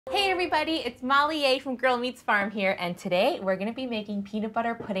Hey everybody, it's Molly Yeh from Girl Meets Farm here, and today we're going to be making peanut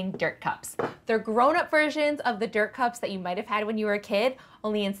butter pudding dirt cups. They're grown-up versions of the dirt cups that you might have had when you were a kid,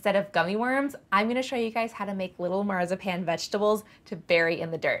 only instead of gummy worms, I'm going to show you guys how to make little marzipan vegetables to bury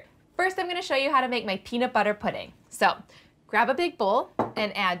in the dirt. First, I'm going to show you how to make my peanut butter pudding. So, grab a big bowl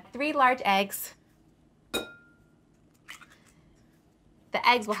and add 3 large eggs. The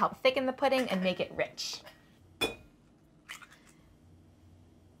eggs will help thicken the pudding and make it rich.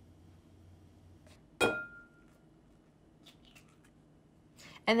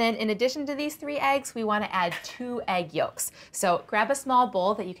 And then in addition to these 3 eggs, we want to add 2 egg yolks. So grab a small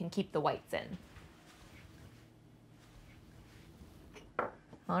bowl that you can keep the whites in.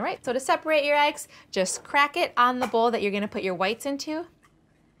 All right, so to separate your eggs, just crack it on the bowl that you're going to put your whites into.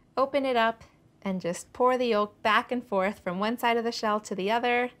 Open it up and just pour the yolk back and forth from one side of the shell to the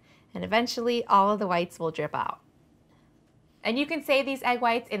other, and eventually all of the whites will drip out. And you can save these egg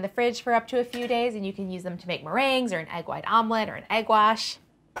whites in the fridge for up to a few days, and you can use them to make meringues or an egg white omelet or an egg wash.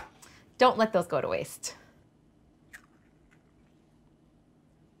 Don't let those go to waste.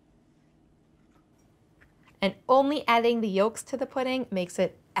 And only adding the yolks to the pudding makes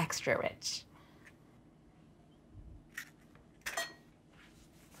it extra rich.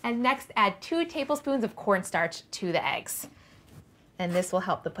 And next, add 2 tablespoons of cornstarch to the eggs. And this will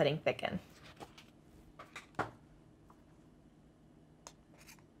help the pudding thicken.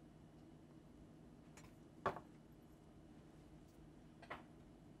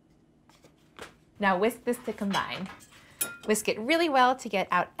 Now whisk this to combine. Whisk it really well to get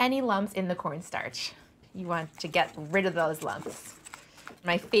out any lumps in the cornstarch. You want to get rid of those lumps.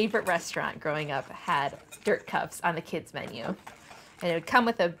 My favorite restaurant growing up had dirt cups on the kids' menu. And it would come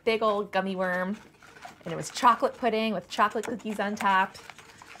with a big old gummy worm, and it was chocolate pudding with chocolate cookies on top.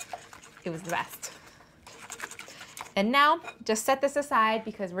 It was the best. And now, just set this aside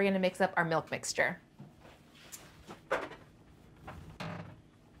because we're gonna mix up our milk mixture.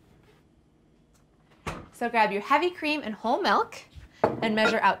 So grab your heavy cream and whole milk and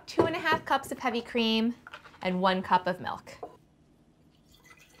measure out 2½ cups of heavy cream and 1 cup of milk.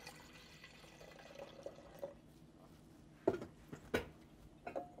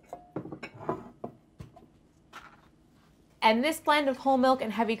 And this blend of whole milk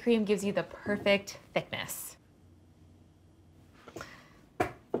and heavy cream gives you the perfect thickness.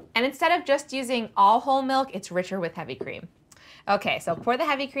 And instead of just using all whole milk, it's richer with heavy cream. Okay, so pour the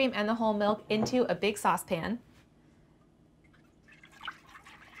heavy cream and the whole milk into a big saucepan.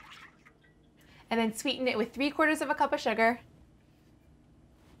 And then sweeten it with 3/4 cup of sugar.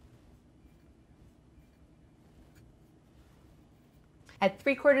 Add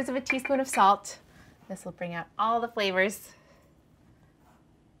 3/4 teaspoon of salt. This will bring out all the flavors.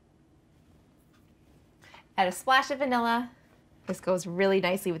 Add a splash of vanilla. This goes really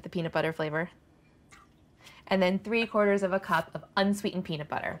nicely with the peanut butter flavor. And then 3/4 cup of unsweetened peanut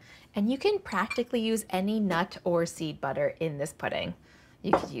butter. And you can practically use any nut or seed butter in this pudding.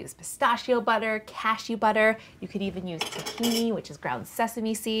 You could use pistachio butter, cashew butter. You could even use tahini, which is ground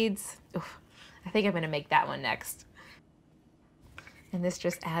sesame seeds. Oof, I think I'm gonna make that one next. And this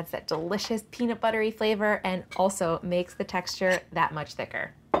just adds that delicious peanut buttery flavor and also makes the texture that much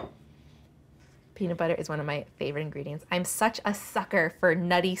thicker. Peanut butter is one of my favorite ingredients. I'm such a sucker for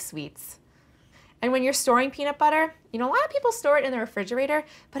nutty sweets. And when you're storing peanut butter, you know, a lot of people store it in the refrigerator,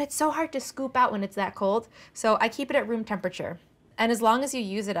 but it's so hard to scoop out when it's that cold. So I keep it at room temperature. And as long as you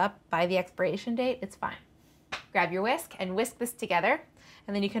use it up by the expiration date, it's fine. Grab your whisk and whisk this together.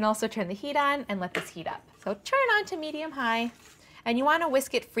 And then you can also turn the heat on and let this heat up. So turn it on to medium-high. And you want to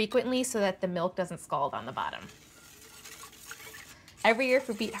whisk it frequently so that the milk doesn't scald on the bottom. Every year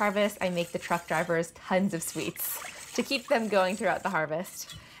for beet harvest, I make the truck drivers tons of sweets to keep them going throughout the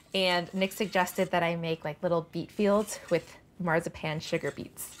harvest. And Nick suggested that I make like little beet fields with marzipan sugar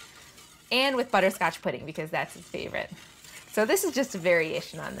beets and with butterscotch pudding because that's his favorite. So this is just a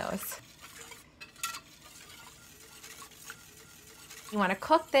variation on those. You want to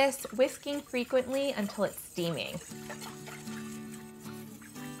cook this, whisking frequently until it's steaming.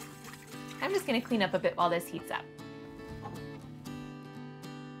 I'm just going to clean up a bit while this heats up.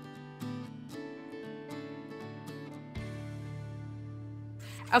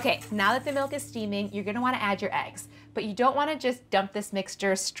 Okay, now that the milk is steaming, you're gonna wanna add your eggs. But you don't wanna just dump this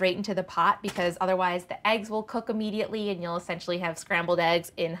mixture straight into the pot because otherwise the eggs will cook immediately and you'll essentially have scrambled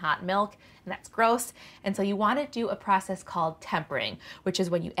eggs in hot milk, and that's gross. And so you wanna do a process called tempering, which is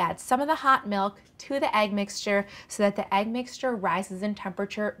when you add some of the hot milk to the egg mixture so that the egg mixture rises in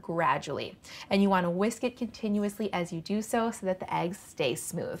temperature gradually. And you wanna whisk it continuously as you do so so that the eggs stay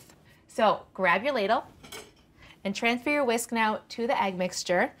smooth. So grab your ladle And transfer your whisk now to the egg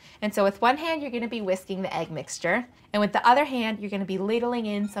mixture. And so with one hand, you're going to be whisking the egg mixture. And with the other hand, you're going to be ladling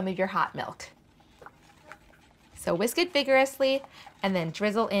in some of your hot milk. So whisk it vigorously and then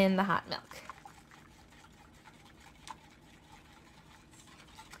drizzle in the hot milk.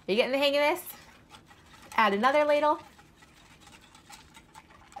 Are you getting the hang of this? Add another ladle.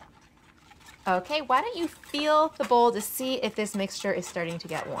 Okay, why don't you feel the bowl to see if this mixture is starting to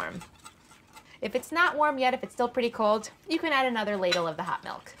get warm. If it's not warm yet, if it's still pretty cold, you can add another ladle of the hot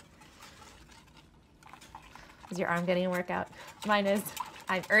milk. Is your arm getting a workout? Mine is.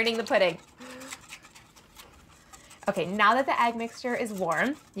 I'm earning the pudding. Okay, now that the egg mixture is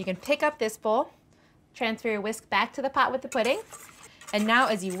warm, you can pick up this bowl, transfer your whisk back to the pot with the pudding, and now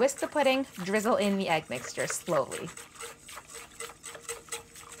as you whisk the pudding, drizzle in the egg mixture slowly.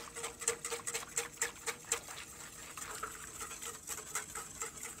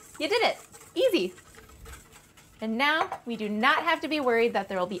 You did it! Easy! And now we do not have to be worried that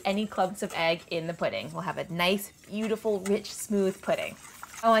there will be any clumps of egg in the pudding. We'll have a nice, beautiful, rich, smooth pudding.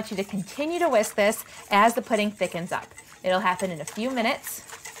 I want you to continue to whisk this as the pudding thickens up. It'll happen in a few minutes,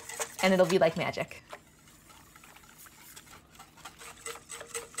 and it'll be like magic.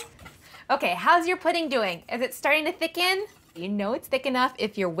 Okay, how's your pudding doing? Is it starting to thicken? You know it's thick enough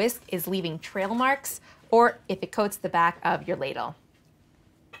if your whisk is leaving trail marks or if it coats the back of your ladle.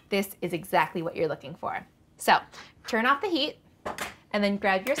 This is exactly what you're looking for. So, turn off the heat and then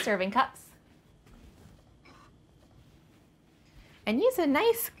grab your serving cups. And use a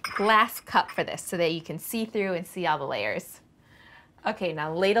nice glass cup for this so that you can see through and see all the layers. Okay,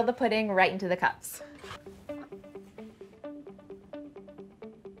 now ladle the pudding right into the cups.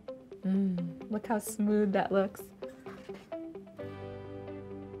 Look how smooth that looks.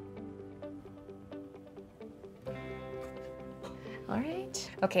 All right.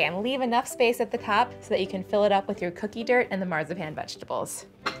 Okay, and leave enough space at the top so that you can fill it up with your cookie dirt and the marzipan vegetables.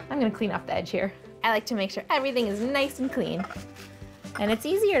 I'm gonna clean off the edge here. I like to make sure everything is nice and clean. And it's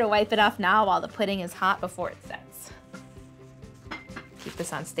easier to wipe it off now while the pudding is hot before it sets. Keep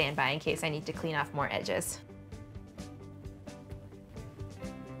this on standby in case I need to clean off more edges.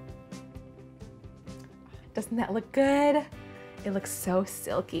 Doesn't that look good? It looks so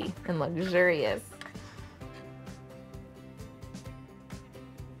silky and luxurious.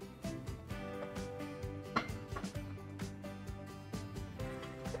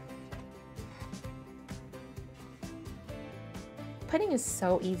 Pudding is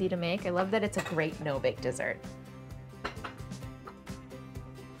so easy to make. I love that it's a great no-bake dessert.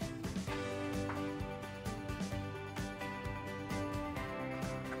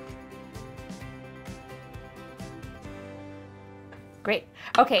 Great.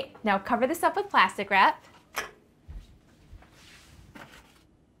 Okay, now cover this up with plastic wrap.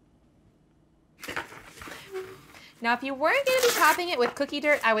 Now, if you weren't going to be topping it with cookie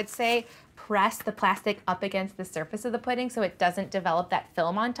dirt, I would say press the plastic up against the surface of the pudding so it doesn't develop that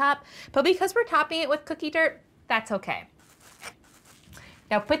film on top. But because we're topping it with cookie dirt, that's okay.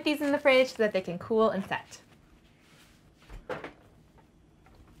 Now put these in the fridge so that they can cool and set.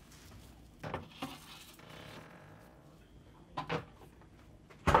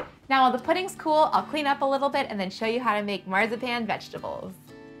 Now while the pudding's cool, I'll clean up a little bit and then show you how to make marzipan vegetables.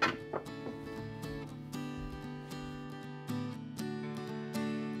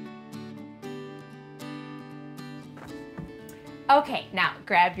 Okay, now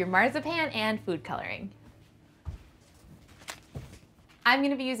grab your marzipan and food coloring. I'm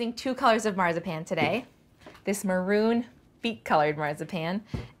going to be using 2 colors of marzipan today. This maroon beet colored marzipan,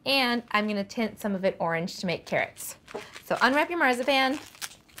 and I'm going to tint some of it orange to make carrots. So unwrap your marzipan.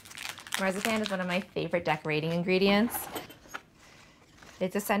 Marzipan is one of my favorite decorating ingredients.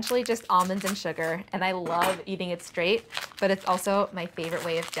 It's essentially just almonds and sugar, and I love eating it straight, but it's also my favorite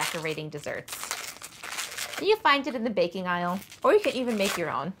way of decorating desserts. You find it in the baking aisle, or you can even make your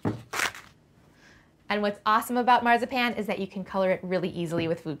own. And what's awesome about marzipan is that you can color it really easily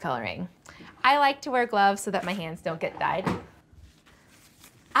with food coloring. I like to wear gloves so that my hands don't get dyed.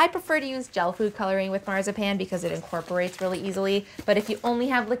 I prefer to use gel food coloring with marzipan because it incorporates really easily, but if you only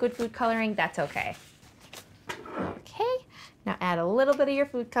have liquid food coloring, that's okay. Okay, now add a little bit of your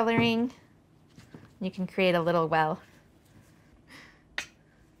food coloring. You can create a little well.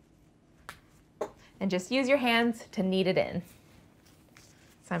 And just use your hands to knead it in.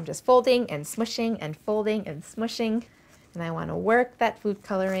 So I'm just folding and smushing and folding and smushing, and I want to work that food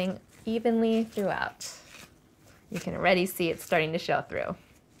coloring evenly throughout. You can already see it's starting to show through.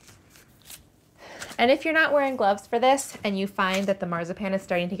 And if you're not wearing gloves for this and you find that the marzipan is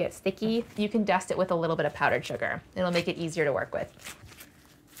starting to get sticky, you can dust it with a little bit of powdered sugar. It'll make it easier to work with.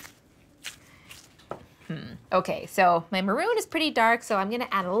 Okay, so my maroon is pretty dark, so I'm gonna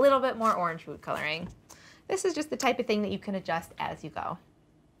add a little bit more orange food coloring. This is just the type of thing that you can adjust as you go.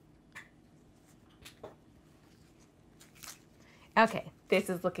 Okay, this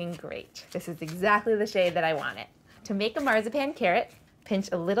is looking great. This is exactly the shade that I want it. To make a marzipan carrot, pinch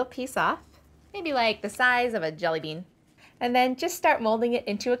a little piece off, maybe like the size of a jelly bean, and then just start molding it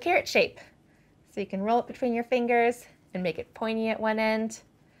into a carrot shape. So you can roll it between your fingers and make it pointy at one end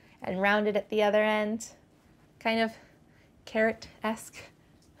and rounded at the other end, kind of carrot-esque.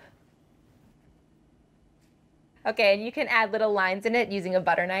 Okay, and you can add little lines in it using a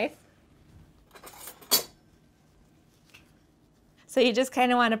butter knife. So you just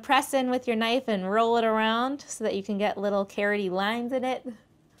kind of want to press in with your knife and roll it around so that you can get little carroty lines in it.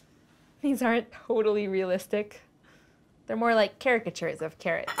 These aren't totally realistic. They're more like caricatures of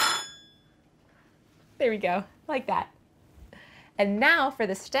carrots. There we go, like that. And now for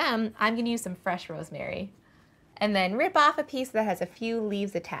the stem, I'm going to use some fresh rosemary. And then rip off a piece that has a few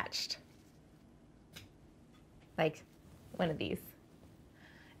leaves attached. Like one of these.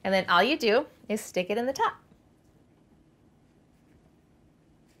 And then all you do is stick it in the top.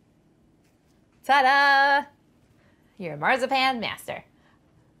 Ta-da! You're a marzipan master.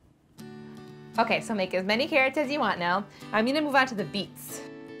 Okay, so make as many carrots as you want now. I'm gonna move on to the beets.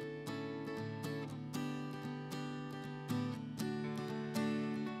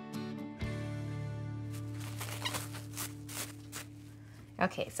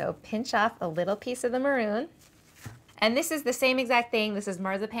 Okay, so pinch off a little piece of the maroon. And this is the same exact thing. This is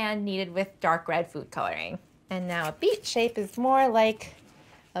marzipan kneaded with dark red food coloring. And now a beet shape is more like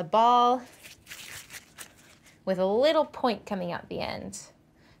a ball with a little point coming out the end.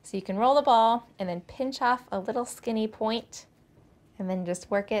 So you can roll the ball and then pinch off a little skinny point and then just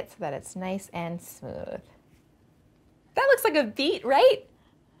work it so that it's nice and smooth. That looks like a beet, right?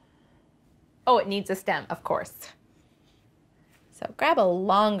 Oh, it needs a stem, of course. So grab a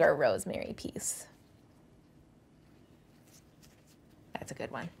longer rosemary piece. That's a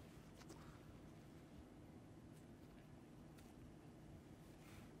good one.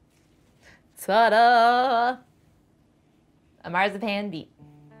 Ta-da! A marzipan beet.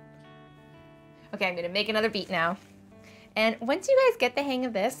 Okay, I'm gonna make another beet now. And once you guys get the hang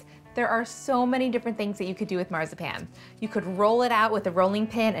of this, there are so many different things that you could do with marzipan. You could roll it out with a rolling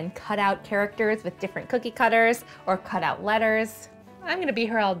pin and cut out characters with different cookie cutters or cut out letters. I'm gonna be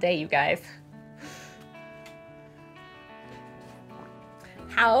here all day, you guys.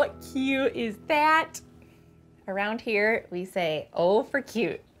 How cute is that? Around here, we say, oh, for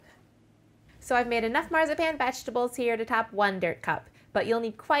cute. So I've made enough marzipan vegetables here to top 1 dirt cup, but you'll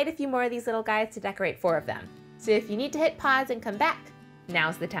need quite a few more of these little guys to decorate 4 of them. So if you need to hit pause and come back,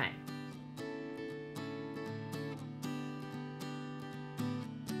 now's the time.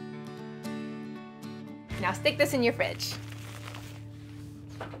 Now stick this in your fridge.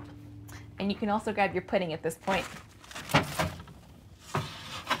 And you can also grab your pudding at this point.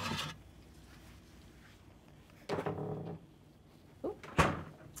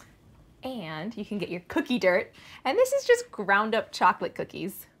 And you can get your cookie dirt. And this is just ground up chocolate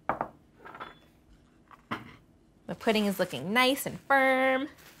cookies. The pudding is looking nice and firm.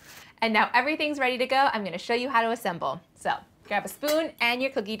 And now everything's ready to go. I'm gonna show you how to assemble. So grab a spoon and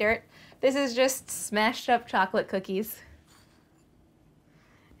your cookie dirt. This is just smashed up chocolate cookies.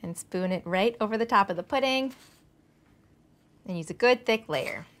 And spoon it right over the top of the pudding. And use a good thick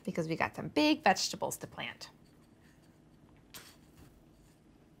layer because we got some big vegetables to plant.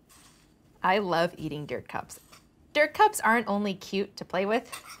 I love eating dirt cups. Dirt cups aren't only cute to play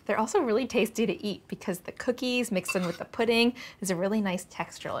with, they're also really tasty to eat because the cookies mixed in with the pudding is a really nice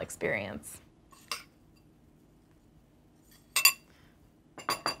textural experience.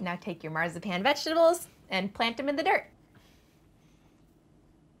 Now take your marzipan vegetables and plant them in the dirt.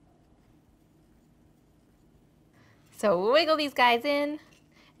 So wiggle these guys in,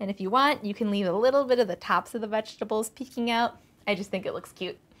 and if you want, you can leave a little bit of the tops of the vegetables peeking out. I just think it looks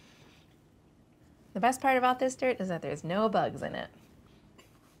cute. The best part about this dirt is that there's no bugs in it.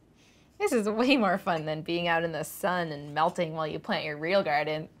 This is way more fun than being out in the sun and melting while you plant your real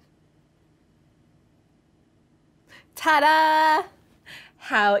garden. Ta-da!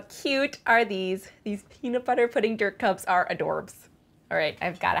 How cute are these? These peanut butter pudding dirt cups are adorbs. All right,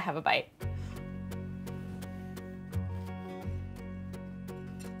 I've got to have a bite.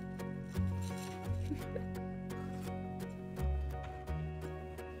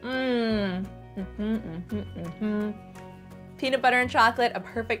 Peanut butter and chocolate, a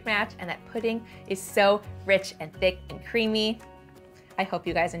perfect match, and that pudding is so rich and thick and creamy. I hope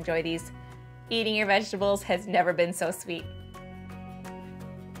you guys enjoy these. Eating your vegetables has never been so sweet.